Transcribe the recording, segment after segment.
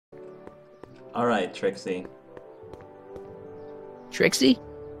Alright, Trixie. Trixie?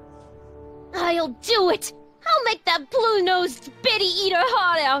 I'll do it! I'll make that blue-nosed bitty eat her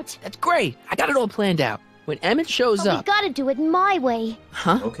heart out! That's great. I got it all planned out. When Emmett shows But we up... gotta do it my way.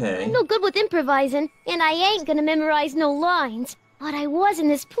 Huh? Okay. I'm no good with improvising, and I ain't gonna memorize no lines. But I was in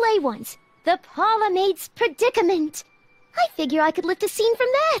this play once. The Parlourmaid's Predicament. I figure I could lift a scene from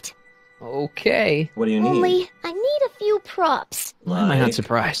that. Okay. What do you need? Only, I need a few props. Why am I not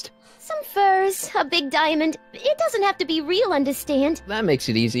surprised? Some furs, a big diamond. It doesn't have to be real, understand? That makes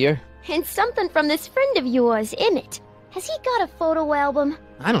it easier. And something from this friend of yours, Emmett. Has he got a photo album?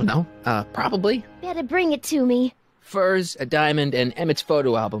 I don't know. Probably. Better bring it to me. Furs, a diamond, and Emmett's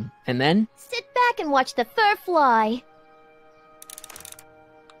photo album. And then? Sit back and watch the fur fly.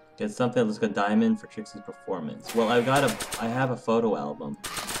 Get something that looks like a diamond for Trixie's performance. Well, I have a photo album.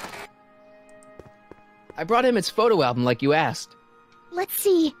 I brought Emmett's photo album like you asked. Let's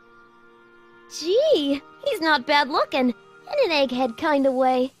see. Gee, he's not bad looking. In an egghead kind of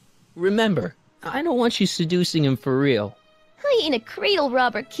way. Remember, I don't want you seducing him for real. I ain't a cradle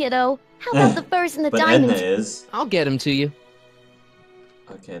robber, kiddo. How about the furs and the But diamonds? Edna is. I'll get him to you.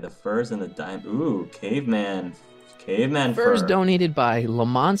 Okay, the furs and the diamond. Ooh, caveman. Caveman Furs fur. donated by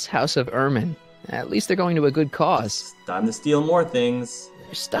Lamont's House of Ermine. At least they're going to a good cause. Time to steal more things.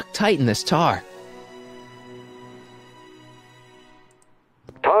 They're stuck tight in this tar.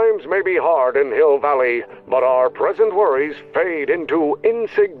 Times may be hard in Hill Valley, but our present worries fade into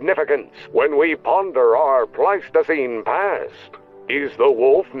insignificance when we ponder our Pleistocene past. Is the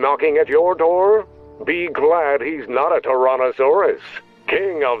wolf knocking at your door? Be glad he's not a Tyrannosaurus,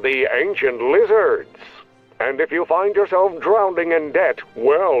 king of the ancient lizards. And if you find yourself drowning in debt,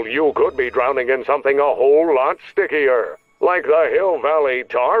 well, you could be drowning in something a whole lot stickier, like the Hill Valley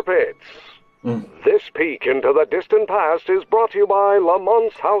tar pits. This peek into the distant past is brought to you by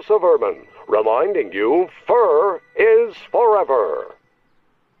Lamont's House of Ermine, reminding you fur is forever.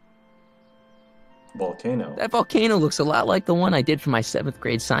 Volcano. That volcano looks a lot like the one I did for my 7th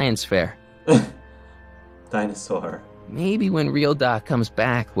grade science fair. Dinosaur. Maybe when Real Doc comes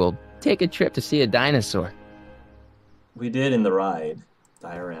back, we'll take a trip to see a dinosaur. We did in the ride.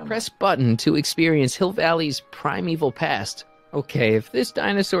 Diorama. Press button to experience Hill Valley's primeval past. Okay, if this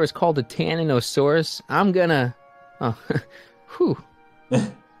dinosaur is called a Tanninosaurus, I'm gonna... Oh, whew.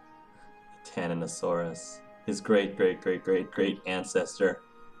 Tanninosaurus. His great ancestor.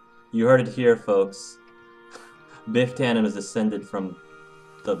 You heard it here, folks. Biff Tannen was descended from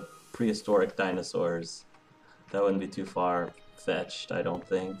the prehistoric dinosaurs. That wouldn't be too far-fetched, I don't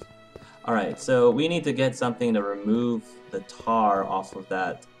think. Alright, so we need to get something to remove the tar off of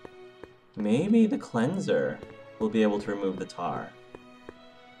that. Maybe the cleanser will be able to remove the tar.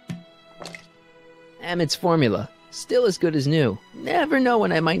 Emmett's formula. Still as good as new. Never know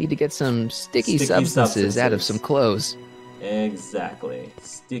when I might need to get some sticky substances out of some clothes. Exactly.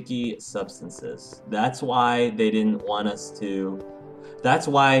 Sticky substances. That's why they didn't want us to... That's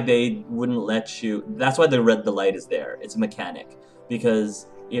why they wouldn't let you... That's why the light is there. It's a mechanic. Because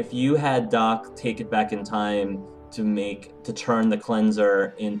if you had Doc take it back in time to turn the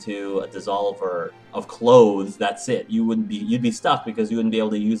cleanser into a dissolver of clothes, that's it. You'd be stuck because you wouldn't be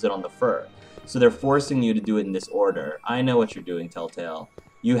able to use it on the fur. So they're forcing you to do it in this order. I know what you're doing, Telltale.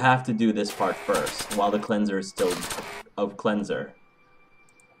 You have to do this part first, while the cleanser is still a cleanser.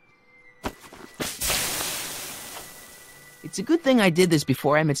 It's a good thing I did this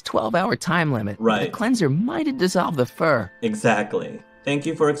before Emmett's 12-hour time limit. Right. The cleanser might have dissolved the fur. Exactly. Thank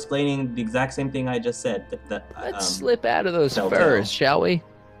you for explaining the exact same thing I just said. Let's slip out of those Telltale. furs, shall we?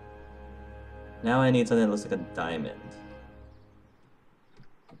 Now I need something that looks like a diamond.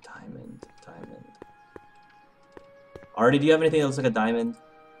 Diamond. Artie, do you have anything that looks like a diamond?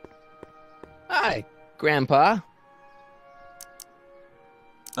 Hi, Grandpa.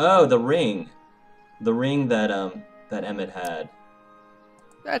 Oh, the ring. The ring that Emmett had.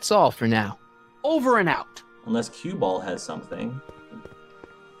 That's all for now. Over and out. Unless Cue Ball has something.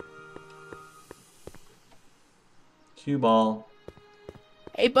 Cue Ball.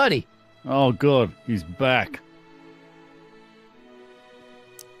 Hey, buddy. Oh, good. He's back.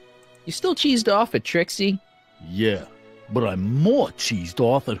 You still cheesed off at Trixie? Yeah, but I'm more cheesed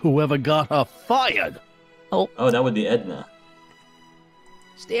off at whoever got her fired. Oh, that would be Edna.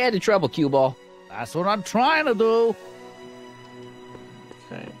 Stay out of trouble, Cue Ball. That's what I'm trying to do.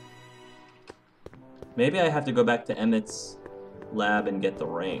 Okay. Maybe I have to go back to Emmett's lab and get the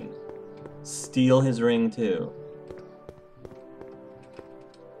ring. Steal his ring, too.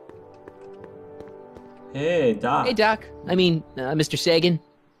 Hey, Doc. Hey, Doc. I mean, Mr. Sagan.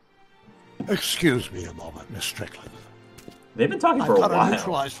 Excuse me a moment, Miss Strickland. They've been talking I've for a got her while.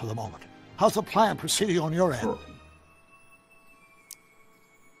 neutralized for the moment. How's the plan proceeding on your end?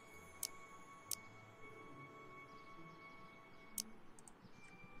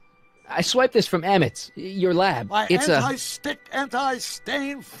 I swiped this from Emmett's, your lab. My It's anti-stick,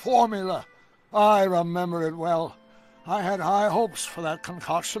 anti-stain formula. I remember it well. I had high hopes for that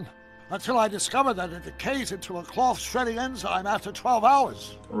concoction, until I discovered that it decays into a cloth-shredding enzyme after 12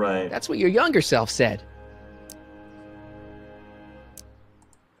 hours. Right. That's what your younger self said.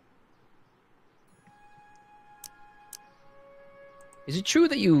 Is it true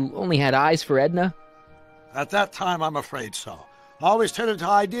that you only had eyes for Edna? At that time, I'm afraid so. I always tended to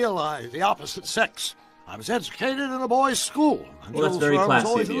idealize the opposite sex. I was educated in a boys' school. Well, that's very I was classy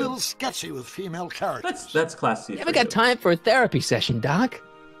always of a you. little sketchy with female characters. That's classy. You haven't got time for a therapy session, Doc.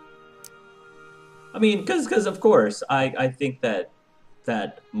 I mean, because of course, I think that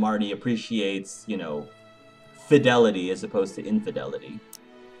Marty appreciates, you know, fidelity as opposed to infidelity.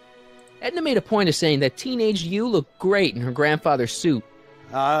 Edna made a point of saying that teenage you looked great in her grandfather's suit.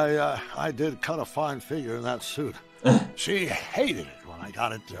 I did cut a fine figure in that suit. She hated it when I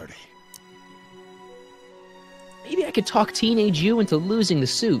got it dirty. Maybe I could talk teenage you into losing the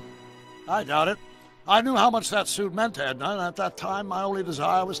suit. I doubt it. I knew how much that suit meant to Edna, and at that time, my only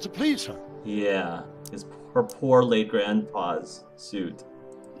desire was to please her. Yeah, her poor late grandpa's suit.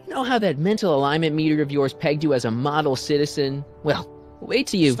 You know how that mental alignment meter of yours pegged you as a model citizen? Well, wait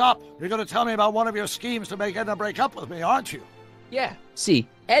till you... Stop! You're going to tell me about one of your schemes to make Edna break up with me, aren't you? Yeah, see,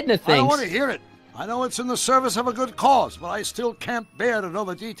 Edna thinks... I don't want to hear it. I know it's in the service of a good cause, but I still can't bear to know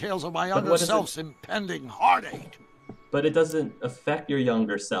the details of my younger self's impending heartache. But it doesn't affect your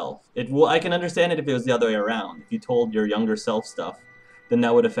younger self. I can understand it if it was the other way around. If you told your younger self stuff, then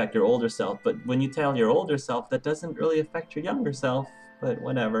that would affect your older self. But when you tell your older self, that doesn't really affect your younger self. But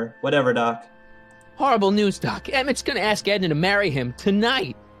whatever. Whatever, Doc. Horrible news, Doc. Emmett's gonna ask Edna to marry him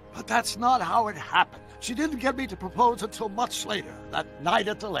tonight. But that's not how it happened. She didn't get me to propose until much later, that night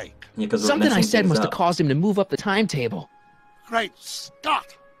at the lake. Yeah, something I said must have caused him to move up the timetable. Great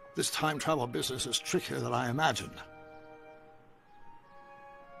Scott! This time travel business is trickier than I imagined.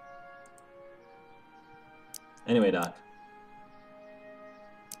 Anyway, Doc.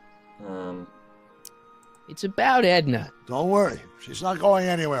 It's about Edna. Don't worry. She's not going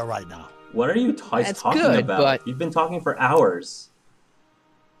anywhere right now. What are you talking good, about? But... You've been talking for hours.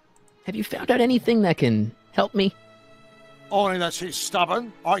 Have you found out anything that can help me? Only that she's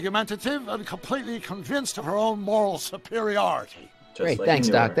stubborn, argumentative, and completely convinced of her own moral superiority. Great, thanks,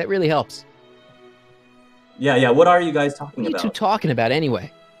 Doc. That really helps. Yeah, what are you guys talking about? What are you two talking about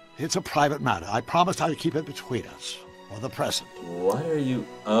anyway? It's a private matter. I promised I'd keep it between us. For the present. What are you...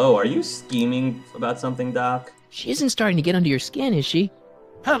 Oh, are you scheming about something, Doc? She isn't starting to get under your skin, is she?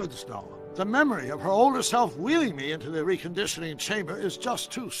 Heavens, no. The memory of her older self wheeling me into the reconditioning chamber is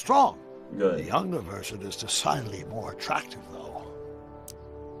just too strong. Good. The younger version is decidedly more attractive, though.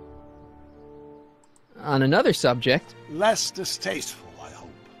 On another subject... Less distasteful, I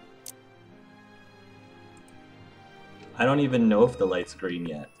hope. I don't even know if the light's green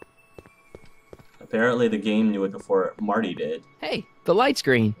yet. Apparently the game knew it before Marty did. Hey, the light's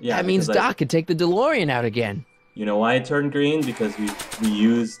green. Yeah, that means Doc could take the DeLorean out again. You know why it turned green? Because we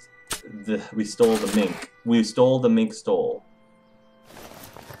stole the mink. We stole the mink stole.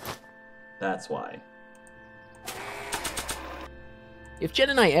 That's why. If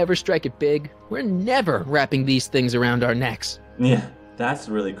Jen and I ever strike it big, we're never wrapping these things around our necks. Yeah, that's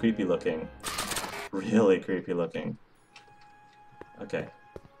really creepy looking. Really creepy looking. Okay.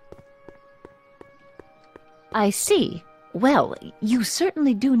 I see. Well, you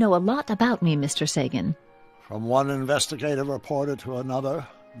certainly do know a lot about me, Mr. Sagan. From one investigative reporter to another,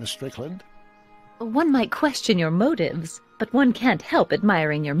 Miss Strickland. One might question your motives, but one can't help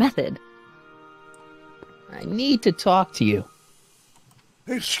admiring your method. I need to talk to you.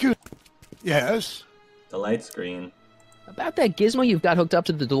 Excuse... Yes? The light's green. About that gizmo you've got hooked up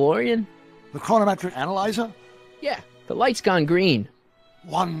to the DeLorean? The chronometric analyzer? Yeah, the light's gone green.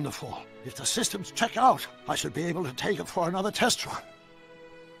 Wonderful. If the systems check out, I should be able to take it for another test run.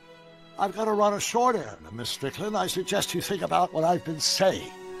 I've got to run a short errand, Miss Strickland. I suggest you think about what I've been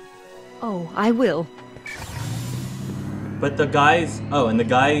saying. Oh, I will. But the guy's... Oh, and the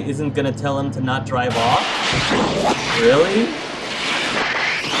guy isn't gonna tell him to not drive off? Really?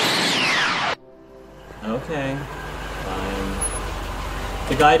 Okay. Fine.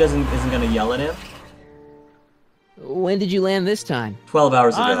 The guy isn't gonna yell at him? When did you land this time? 12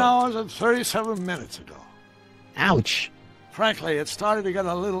 hours ago. 9 hours and 37 minutes ago. Ouch. Frankly, it started to get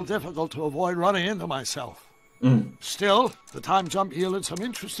a little difficult to avoid running into myself. Mm. Still, the time jump yielded some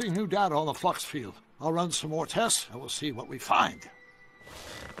interesting new data on the flux field. I'll run some more tests, and we'll see what we find.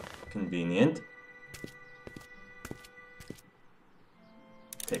 Convenient.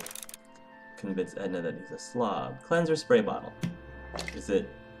 Convince Edna that he's a slob. Cleanser spray bottle. Is it?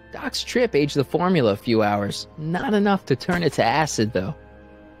 Doc's trip aged the formula a few hours. Not enough to turn it to acid, though.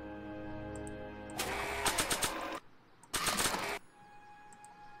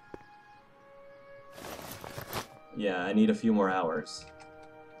 Yeah, I need a few more hours.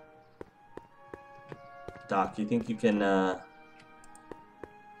 Doc, you think you can, I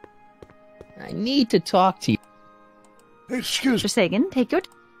need to talk to you. Excuse Mr. me. Sagan, take your...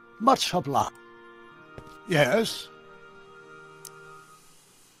 Much obliged. Yes?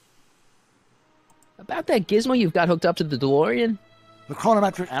 About that gizmo you've got hooked up to the DeLorean? The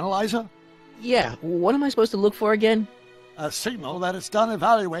chronometric analyzer? Yeah, what am I supposed to look for again? A signal that it's done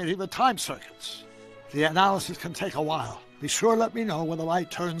evaluating the time circuits. The analysis can take a while. Be sure to let me know when the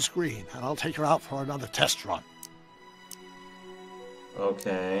light turns green, and I'll take her out for another test run.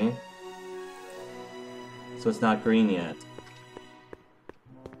 Okay. So it's not green yet.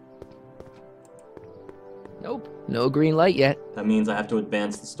 Nope, no green light yet. That means I have to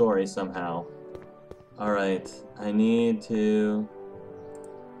advance the story somehow. Alright, I need to...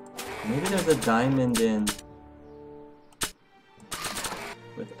 Maybe there's a diamond in...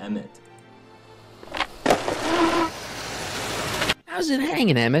 with Emmett. How's it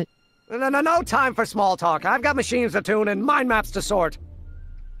hanging, Emmett? No time for small talk. I've got machines to tune and mind maps to sort.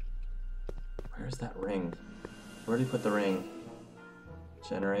 Where's that ring? Where did he put the ring?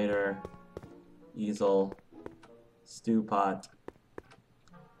 Generator. Easel. Stew pot.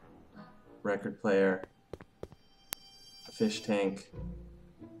 Record player. A fish tank.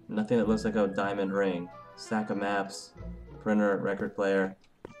 Nothing that looks like a diamond ring. Stack of maps. Printer, record player.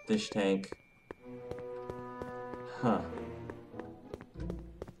 Fish tank. Huh.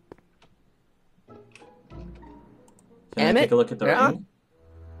 Can I Emmett? take a look at the Yeah? ring?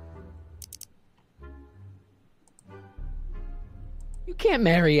 You can't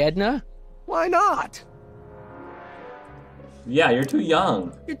marry Edna. Why not? Yeah, you're too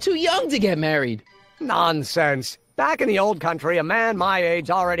young. You're too young to get married. Nonsense. Back in the old country, a man my age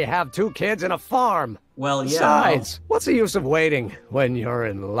already have 2 kids and a farm. Well, yeah. Besides, what's the use of waiting when you're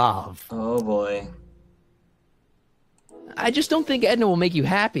in love? Oh boy. I just don't think Edna will make you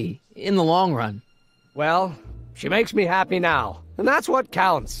happy in the long run. Well, she makes me happy now, and that's what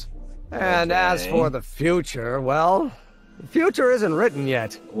counts. And as Okay. for the future, well, the future isn't written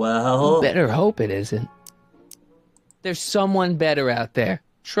yet. Well, Better hope it isn't. There's someone better out there.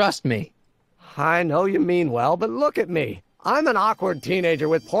 Trust me. I know you mean well, but look at me. I'm an awkward teenager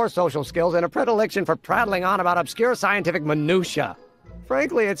with poor social skills and a predilection for prattling on about obscure scientific minutiae.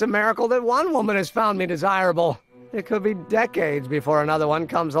 Frankly, it's a miracle that one woman has found me desirable. It could be decades before another one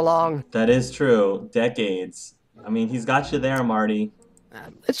comes along. that is true. Decades. I mean, he's got you there, Marty.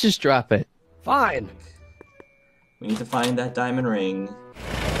 Let's just drop it. Fine. We need to find that diamond ring.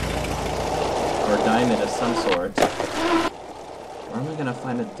 Or a diamond of some sort. Where am I gonna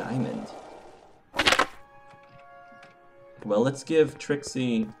find a diamond? Well, let's give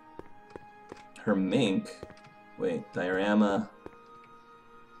Trixie her mink. Wait, diorama.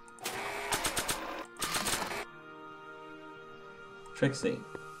 Trixie.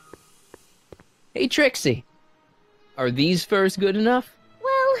 Hey, Trixie. Are these furs good enough?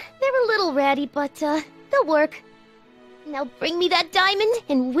 Well, they're a little ratty, but, they'll work. Now bring me that diamond,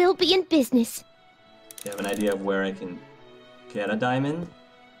 and we'll be in business. Do you have an idea of where I can get a diamond?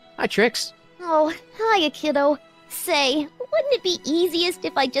 Hi, Trix. Oh, hiya, kiddo. Say, wouldn't it be easiest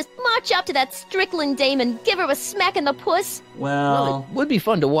if I just march up to that Strickland dame and give her a smack in the puss? Well, It would be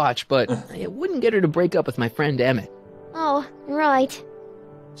fun to watch, but it wouldn't get her to break up with my friend Emmett. Oh, right.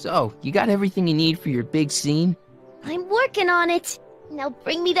 So, you got everything you need for your big scene? I'm working on it. Now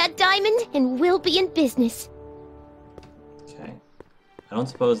bring me that diamond, and we'll be in business. okay. I don't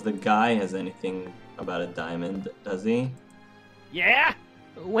suppose the guy has anything about a diamond, does he? Yeah?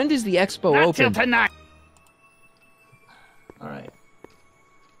 When does the expo Not till open? tonight. Alright.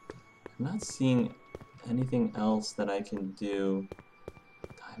 I'm not seeing anything else that I can do.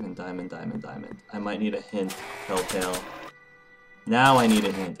 Diamond, diamond, diamond, diamond. I might need a hint, Telltale. Now I need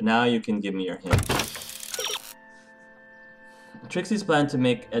a hint. Now you can give me your hint. Trixie's plan to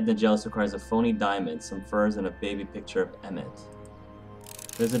make Edna jealous requires a phony diamond, some furs, and a baby picture of Emmett.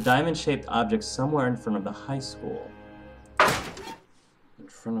 There's a diamond-shaped object somewhere in front of the high school. In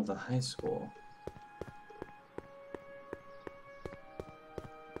front of the high school.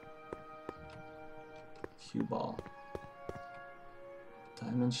 Cue ball.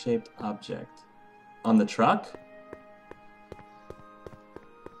 Diamond-shaped object. On the truck?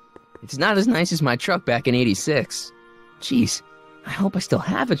 It's not as nice as my truck back in '86. Jeez, I hope I still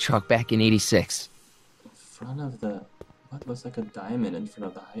have a truck back in '86. In front of the... What looks like a diamond in front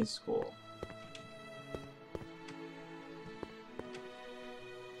of the high school?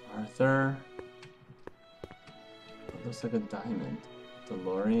 Arthur. What looks like a diamond?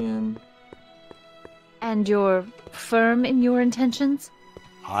 DeLorean. And you're firm in your intentions?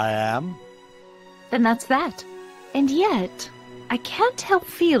 I am. Then that's that. And yet, I can't help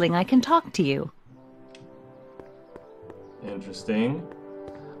feeling I can talk to you. Interesting.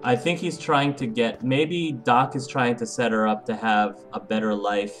 I think he's trying to get... Maybe Doc is trying to set her up to have a better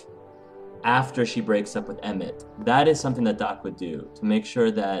life after she breaks up with Emmett. That is something that Doc would do, to make sure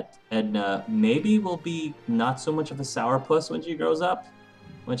that Edna maybe will be not so much of a sourpuss when she grows up,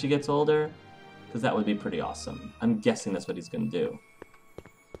 when she gets older, because that would be pretty awesome. I'm guessing that's what he's going to do.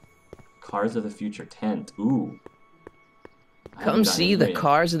 Cars of the Future tent. Ooh. Come see the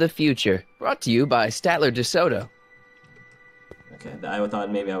Cars of the Future. Brought to you by Statler DeSoto. Okay, I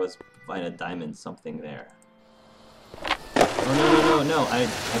thought maybe I was finding a diamond something there. Oh, no. I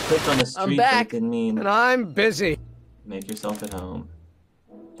clicked on the street, I'm back. but it didn't mean... And I'm busy. Make yourself at home.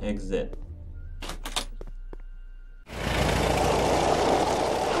 Exit.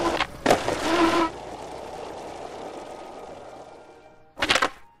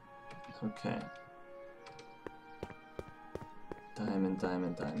 Okay. Diamond.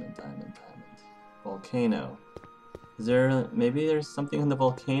 Volcano. Is there... Maybe there's something in the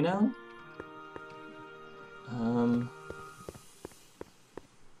volcano?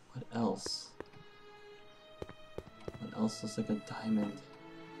 What else? What else looks like a diamond?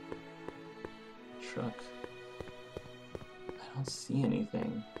 Truck. I don't see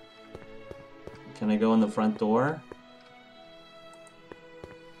anything. Can I go in the front door?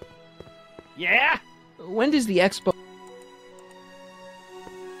 Yeah? When does the expo...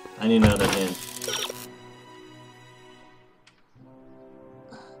 I need another hint.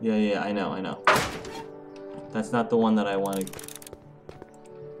 Yeah, I know. That's not the one that I wanted.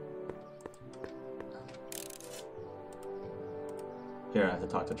 Here, I have to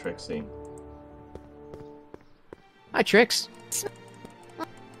talk to Trixie. Hi, Trix.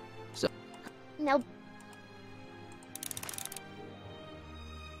 No,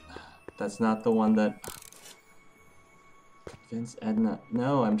 That's not the one that... Convince Edna.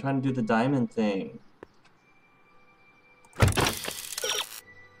 No, I'm trying to do the diamond thing.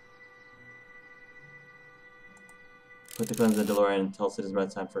 Put the guns in the DeLorean and tell Citizen Red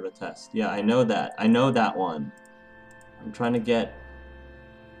it's time for the test. Yeah, I know that. I know that one. I'm trying to get...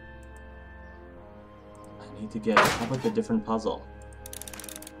 I need to get... How about the different puzzle?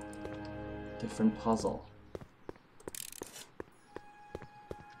 Different puzzle.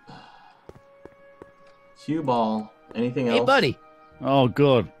 Cue ball. Anything else? Hey, buddy. Oh,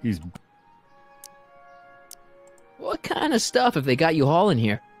 good. He's... What kind of stuff have they got you hauling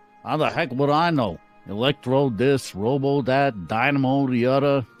here? How the heck would I know? Electro this, robo that, dynamo the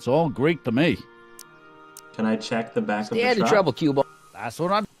other. It's all Greek to me. Can I check the back of the Stay out truck? of trouble, Cue-Ball. That's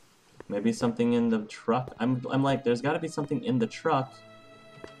what I'm... Maybe something in the truck. I'm like, there's got to be something in the truck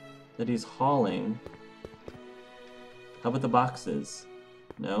that he's hauling. How about the boxes?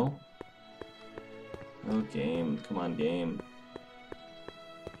 No? Oh, game. Come on, game.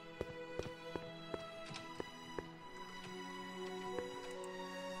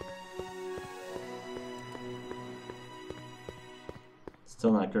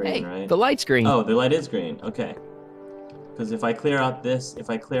 Still not green, Hey, right? the light's green. Oh, the light is green. Okay. Because if I clear out this,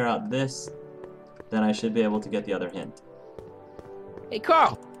 then I should be able to get the other hint. Hey,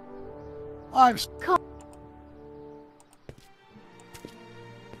 Carl. I'm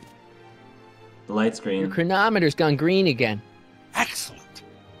The light's green. Your chronometer's gone green again. excellent.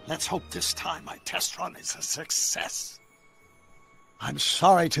 Let's hope this time my test run is a success. I'm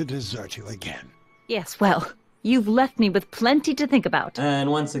sorry to desert you again. Yes, well, you've left me with plenty to think about.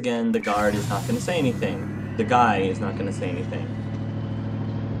 And once again, the guard is not going to say anything. The guy is not going to say anything.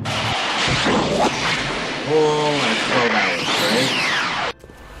 Oh, like 12 hours, right?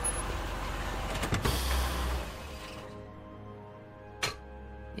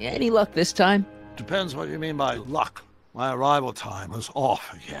 Yeah, any luck this time? Depends what you mean by luck. My arrival time was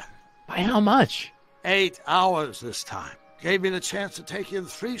off again. By how much? 8 hours this time. Gave me the chance to take in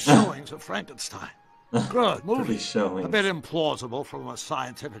 3 showings of Frankenstein. Good movie. 3 showings. A bit implausible from a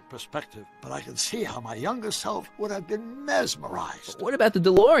scientific perspective, but I can see how my younger self would have been mesmerized. What about the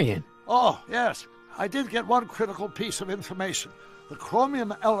DeLorean? Oh, yes. I did get one critical piece of information. The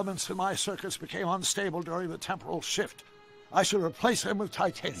chromium elements in my circuits became unstable during the temporal shift. I should replace them with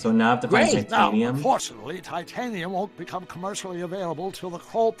titanium. So now I have to find Great. titanium? Now, unfortunately, titanium won't become commercially available till the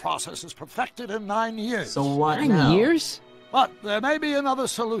Kroll process is perfected in 9 years. So what 9 now? years? But there may be another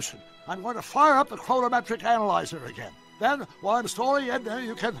solution. I'm going to fire up the chronometric analyzer again. Then, while I'm storing Edna,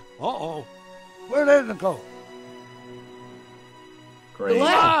 you can... Uh-oh. Where did Edna go? Great.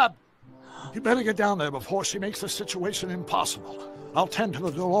 Lab! You better get down there before she makes the situation impossible. I'll tend to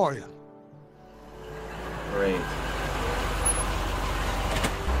the DeLorean. Great.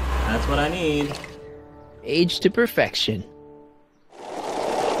 That's what I need. Age to perfection.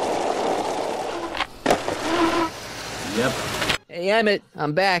 Yep. Hey, Emmett,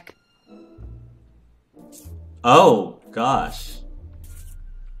 I'm back. Oh, gosh.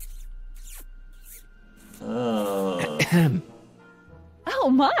 Oh. Oh,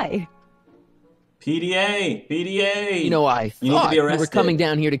 my. PDA! PDA! You know, I You need to thought be you were arrested. coming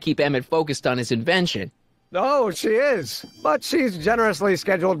down here to keep Emmett focused on his invention. Oh, she is. But she's generously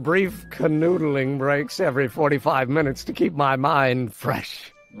scheduled brief canoodling breaks every 45 minutes to keep my mind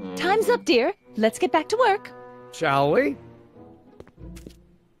fresh. Time's up, dear. Let's get back to work. Shall we?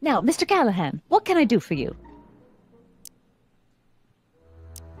 Now, Mr. Callahan, what can I do for you?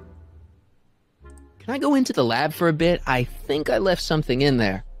 Can I go into the lab for a bit? I think I left something in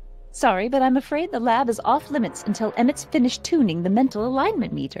there. Sorry, but I'm afraid the lab is off limits until Emmett's finished tuning the mental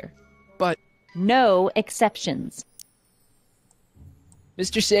alignment meter. But No exceptions.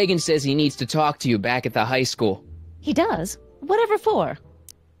 Mr. Sagan says he needs to talk to you back at the high school. He does? Whatever for?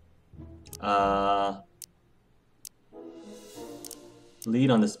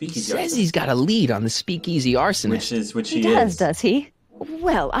 Lead on the He speakeasy. says he's got a lead on the speakeasy arsonist. Which He he does, is. does he?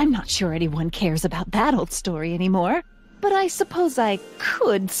 Well, I'm not sure anyone cares about that old story anymore. But I suppose I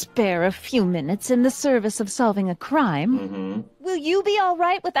could spare a few minutes in the service of solving a crime. Mm-hmm. Will you be all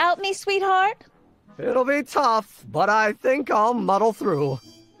right without me, sweetheart? It'll be tough, but I think I'll muddle through.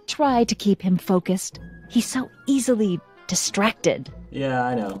 Try to keep him focused. He's so easily distracted. Yeah,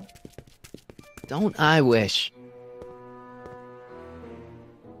 I know. Don't I wish?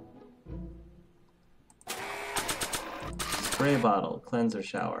 Spray bottle, cleanser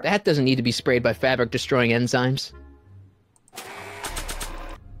shower. That doesn't need to be sprayed by fabric-destroying enzymes.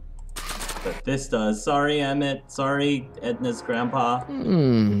 But this does. Sorry, Emmett. Sorry, Edna's grandpa.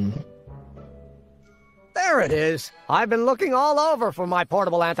 There it is. I've been looking all over for my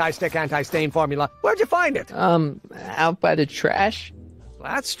portable anti-stick, anti-stain formula. Where'd you find it? Out by the trash?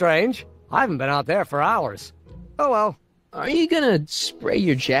 That's strange. I haven't been out there for hours. Oh well. Are you gonna spray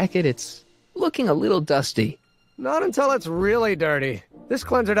your jacket? It's looking a little dusty. Not until it's really dirty. This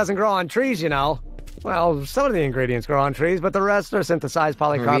cleanser doesn't grow on trees, you know. Well, some of the ingredients grow on trees, but the rest are synthesized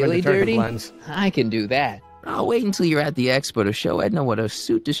polycarbonate Really detergent dirty? blends. I can do that. I'll wait until you're at the expo to show Edna what a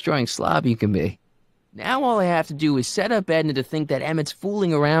suit-destroying slob you can be. Now all I have to do is set up Edna to think that Emmett's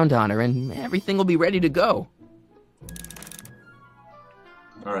fooling around on her, and everything will be ready to go.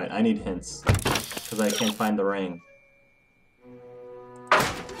 Alright, I need hints. Because I can't find the ring.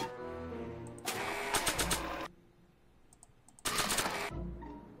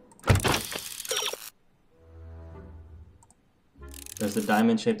 There's a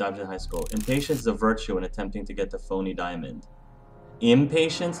diamond-shaped object in high school. Impatience is a virtue when attempting to get the phony diamond.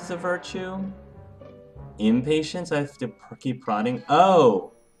 Impatience is a virtue? Impatience? I have to keep prodding?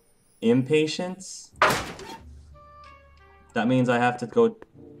 Oh! Impatience? That means I have to go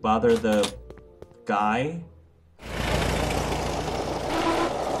bother the guy?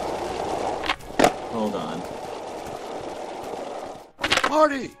 Hold on.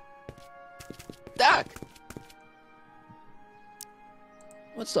 Marty! Doc!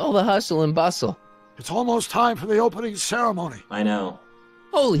 What's all the hustle and bustle? It's almost time for the opening ceremony. I know.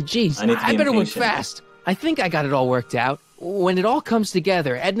 Holy jeez, I need to be better work impatient. fast. I think I got it all worked out. When it all comes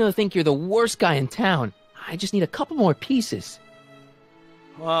together, Edna will think you're the worst guy in town. I just need a couple more pieces.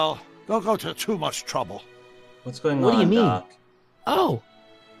 Well, don't go to too much trouble. What's going What on, do you mean? Doc? Oh!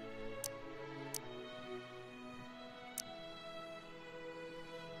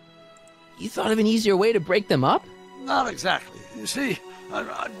 You thought of an easier way to break them up? Not exactly. You see,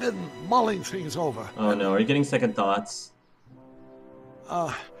 I've been mulling things over. Oh no, are you getting second thoughts?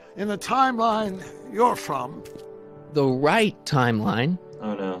 In the timeline you're from... The right timeline.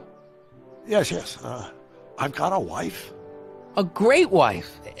 Oh no. Yes, I've got a wife. A great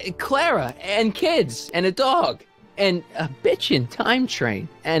wife, Clara, and kids, and a dog, and a bitchin' time train,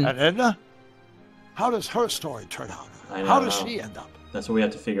 and... And Edna? How does her story turn out? I know. How does she end up? That's what we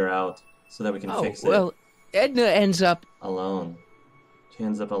have to figure out so that we can Oh, fix it. well, Edna ends up... Alone. She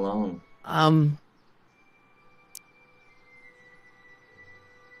ends up alone.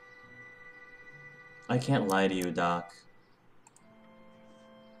 I can't lie to you, Doc.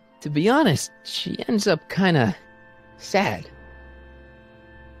 To be honest, she ends up kinda sad.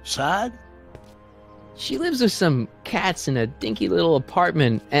 Sad? She lives with some cats in a dinky little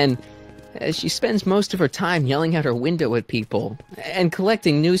apartment, and she spends most of her time yelling out her window at people and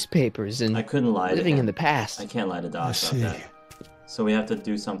collecting newspapers and I couldn't lie to living him. in the past. I can't lie to Doc about that. So we have to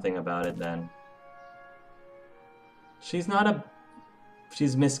do something about it then. She's not a...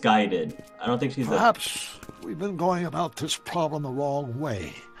 She's misguided. I don't think she's Perhaps we've been going about this problem the wrong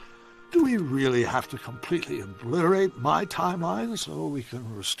way. Do we really have to completely obliterate my timeline so we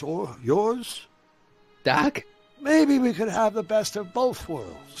can restore yours? Doc? Maybe we could have the best of both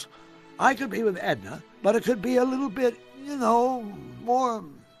worlds. I could be with Edna, but it could be a little bit, you know, more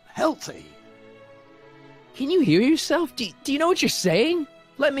healthy. Can you hear yourself? Do you know what you're saying?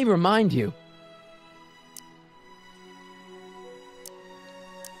 Let me remind you.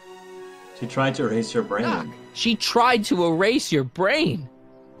 She tried to erase your brain. Doc, she tried to erase your brain.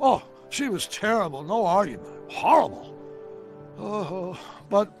 Oh, she was terrible, no argument. Horrible. Oh,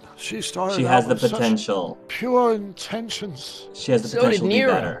 but she started She has out the with such potential. pure intentions. She has the So potential did to be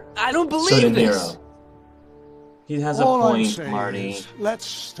Nero. better. I don't believe So did this. Nero. He has a All I'm point, saying Marty. is, let's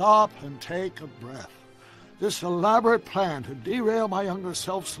stop and take a breath. This elaborate plan to derail my younger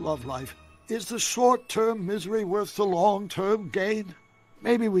self's love life, is the short-term misery worth the long-term gain?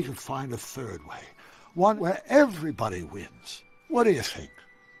 Maybe we could find a third way, one where everybody wins. What do you think?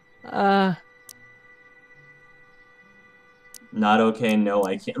 Not okay, no,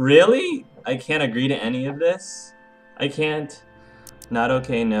 I can't. Really? I can't agree to any of this? I can't. Not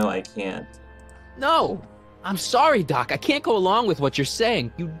okay, no, I can't. No. I'm sorry, Doc. I can't go along with what you're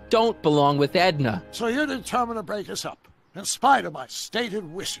saying. You don't belong with Edna. So you're determined to break us up, in spite of my stated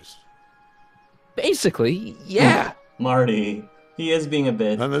wishes. Basically, yeah. Marty, he is being a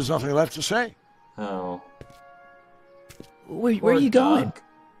bit... Then there's nothing left to say. Oh. Where are you going? Doc.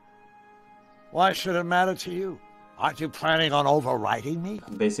 Why should it matter to you? Aren't you planning on overriding me?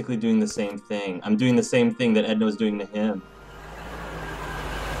 I'm basically doing the same thing. I'm doing the same thing that Edna was doing to him.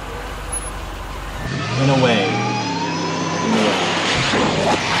 In a way. In a way.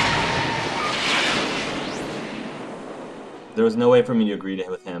 There was no way for me to agree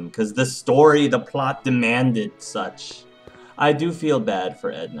with him, because the story, the plot demanded such. I do feel bad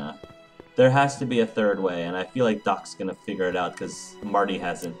for Edna. There has to be a third way, and I feel like Doc's gonna figure it out, because Marty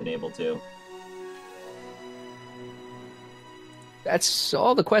hasn't been able to. That's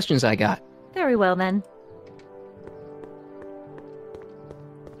all the questions I got. Very well, then.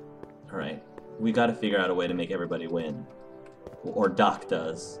 Alright. We gotta figure out a way to make everybody win. Or Doc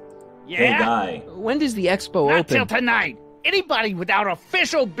does. Yeah? Hey, guy. When does the expo Not open? till tonight. Anybody without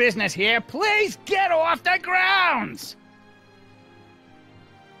official business here, please get off the grounds!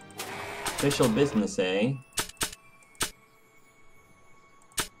 Official business, eh?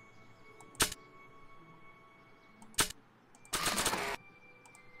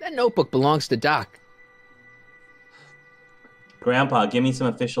 That notebook belongs to Doc. Grandpa, give me some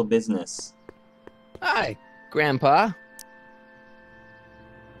official business. Hi, Grandpa.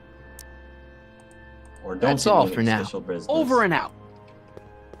 Or don't That's give all me for now. official business. Over and out.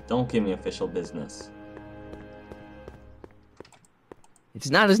 Don't give me official business. It's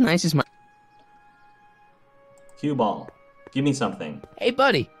not as nice as my... Cue ball. Give me something. Hey,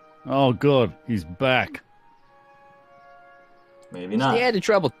 buddy. Oh, good. He's back. Maybe not. Stay out of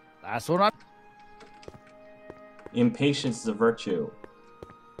trouble. That's what I'm... Impatience is a virtue.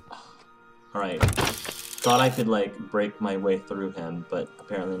 Alright. Thought I could, like, break my way through him, but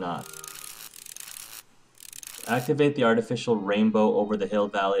apparently not. Activate the artificial rainbow over the hill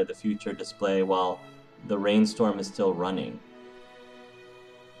valley of the future display while the rainstorm is still running.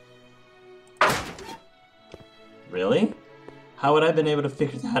 Really? How would I have been able to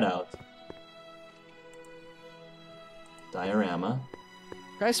figure that out? Diorama.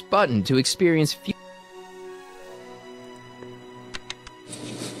 Press button to experience...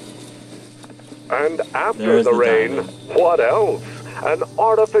 And after There's the the rain, diamond. what else? An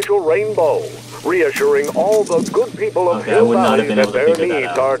artificial rainbow, reassuring all the good people of Okay, I Hill would not have Valley been that able to their figure that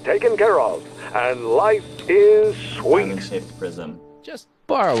needs out. are taken care of, and life is sweet. Diamond-shaped prism. Just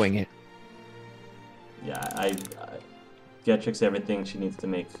borrowing it. Yeah, I Beatrix everything she needs to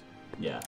make. Yeah.